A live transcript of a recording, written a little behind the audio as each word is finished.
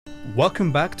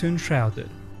Welcome back to Enshrouded.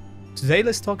 Today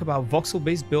let's talk about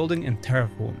voxel-based building and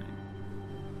terraforming.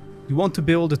 You want to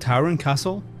build a tower and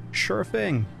castle? Sure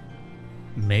thing.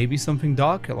 Maybe something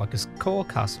darker like a skull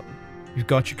castle? We've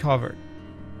got you covered.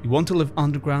 You want to live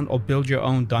underground or build your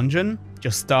own dungeon?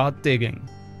 Just start digging.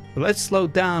 But let's slow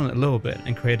down a little bit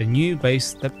and create a new base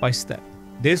step by step.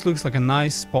 This looks like a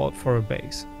nice spot for a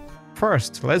base.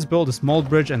 First, let's build a small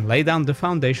bridge and lay down the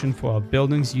foundation for our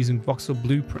buildings using voxel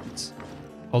blueprints.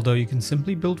 Although you can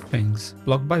simply build things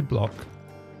block by block,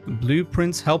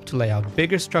 blueprints help to lay out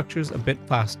bigger structures a bit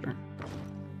faster.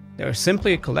 They are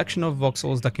simply a collection of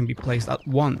voxels that can be placed at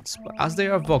once, but as they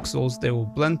are voxels, they will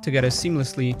blend together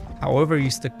seamlessly however you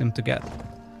stick them together.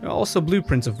 There are also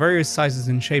blueprints of various sizes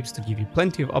and shapes to give you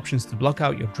plenty of options to block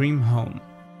out your dream home.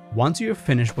 Once you are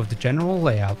finished with the general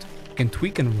layout, you can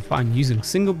tweak and refine using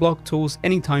single block tools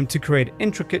anytime to create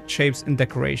intricate shapes and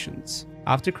decorations.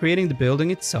 After creating the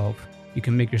building itself, you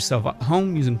can make yourself at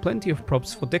home using plenty of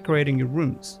props for decorating your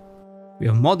rooms. We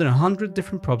have more than 100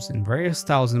 different props in various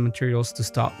styles and materials to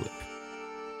start with.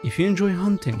 If you enjoy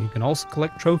hunting, you can also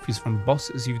collect trophies from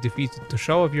bosses you've defeated to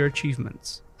show off your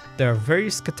achievements. There are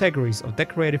various categories of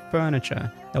decorated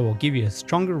furniture that will give you a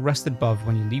stronger rested buff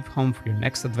when you leave home for your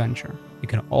next adventure. You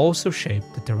can also shape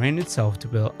the terrain itself to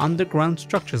build underground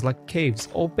structures like caves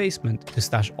or basement to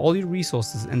stash all your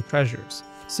resources and treasures.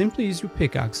 Simply use your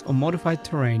pickaxe or modified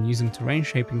terrain using terrain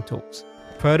shaping tools.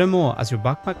 Furthermore, as your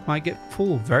backpack might get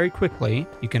full very quickly,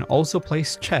 you can also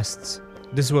place chests.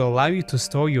 This will allow you to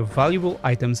store your valuable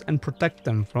items and protect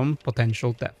them from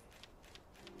potential death.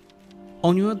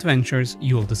 On your adventures,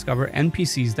 you will discover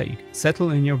NPCs that you can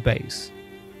settle in your base.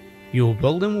 You will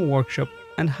build them a workshop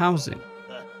and housing,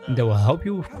 and they will help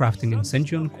you with crafting and send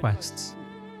you on quests.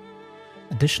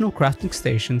 Additional crafting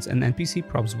stations and NPC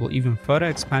props will even further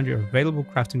expand your available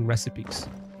crafting recipes.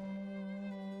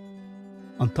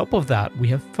 On top of that, we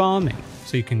have farming,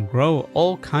 so you can grow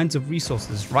all kinds of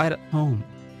resources right at home.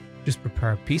 Just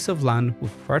prepare a piece of land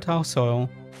with fertile soil,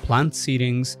 plant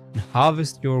seedlings, and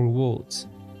harvest your rewards.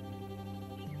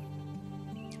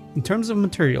 In terms of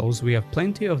materials, we have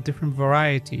plenty of different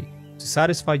variety to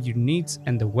satisfy your needs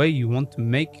and the way you want to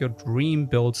make your dream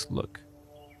builds look.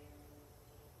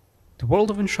 The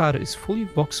world of Enshrouded is fully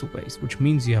voxel based, which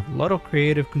means you have a lot of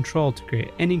creative control to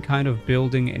create any kind of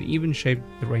building and even shape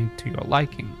the terrain to your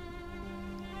liking.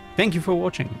 Thank you for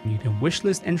watching. You can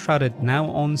wishlist Enshrouded now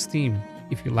on Steam.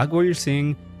 If you like what you're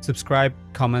seeing, subscribe,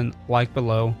 comment, like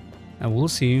below, and we'll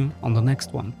see you on the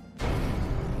next one.